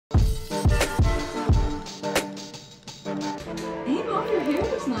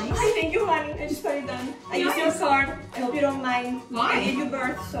I just put it done. I used your card. I hope you don't mind. Why? I gave you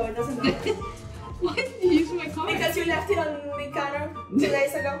birth, so it doesn't matter. Why did you use my card? Because you left it on the counter 2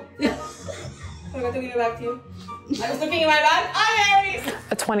 days ago. I'm going to give it back to you. I was looking in my bag. Alright!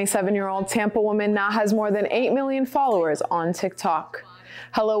 A 27-year-old Tampa woman now has more than 8 million followers on TikTok.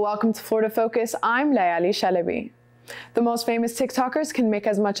 Hello, welcome to Florida Focus. I'm Layali Shalabi. The most famous TikTokers can make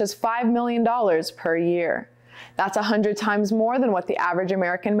as much as $5 million per year. That's 100 times more than what the average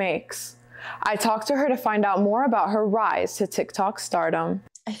American makes. I talked to her to find out more about her rise to TikTok stardom.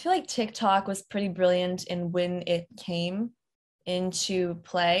 I feel like TikTok was pretty brilliant in when it came into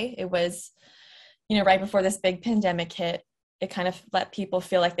play. It was, right before this big pandemic hit. It kind of let people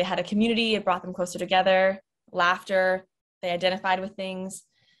feel like they had a community. It brought them closer together, laughter, they identified with things.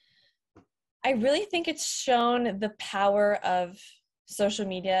 I really think it's shown the power of social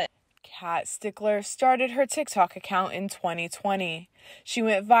media. Kat Stickler started her TikTok account in 2020. She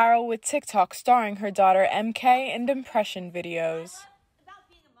went viral with TikTok starring her daughter MK in impression videos.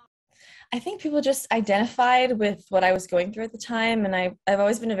 I think people just identified with what I was going through at the time, and I've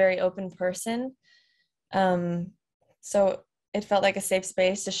always been a very open person. So it felt like a safe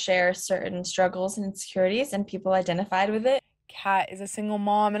space to share certain struggles and insecurities, and people identified with it. Kat is a single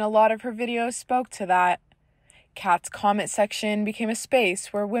mom, and a lot of her videos spoke to that. Kat's comment section became a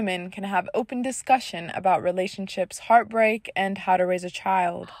space where women can have open discussion about relationships, heartbreak, and how to raise a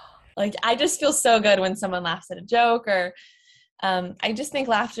child. Like, I just feel so good when someone laughs at a joke, or I just think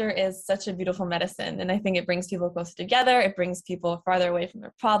laughter is such a beautiful medicine, and I think it brings people closer together. It brings people farther away from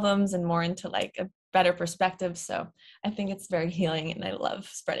their problems and more into like a better perspective. So I think it's very healing, and I love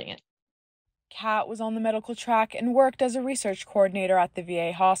spreading it. Kat was on the medical track and worked as a research coordinator at the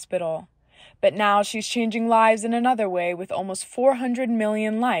VA hospital. But now she's changing lives in another way with almost 400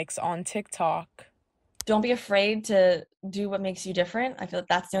 million likes on TikTok. Don't be afraid to do what makes you different. I feel like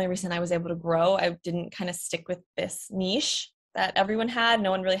that's the only reason I was able to grow. I didn't kind of stick with this niche that everyone had.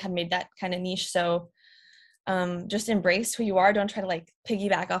 No one really had made that kind of niche. So just embrace who you are. Don't try to like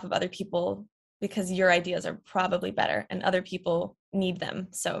piggyback off of other people, because your ideas are probably better and other people need them.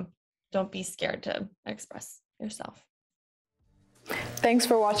 So don't be scared to express yourself. Thanks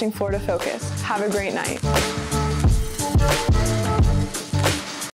for watching Florida Focus. Have a great night.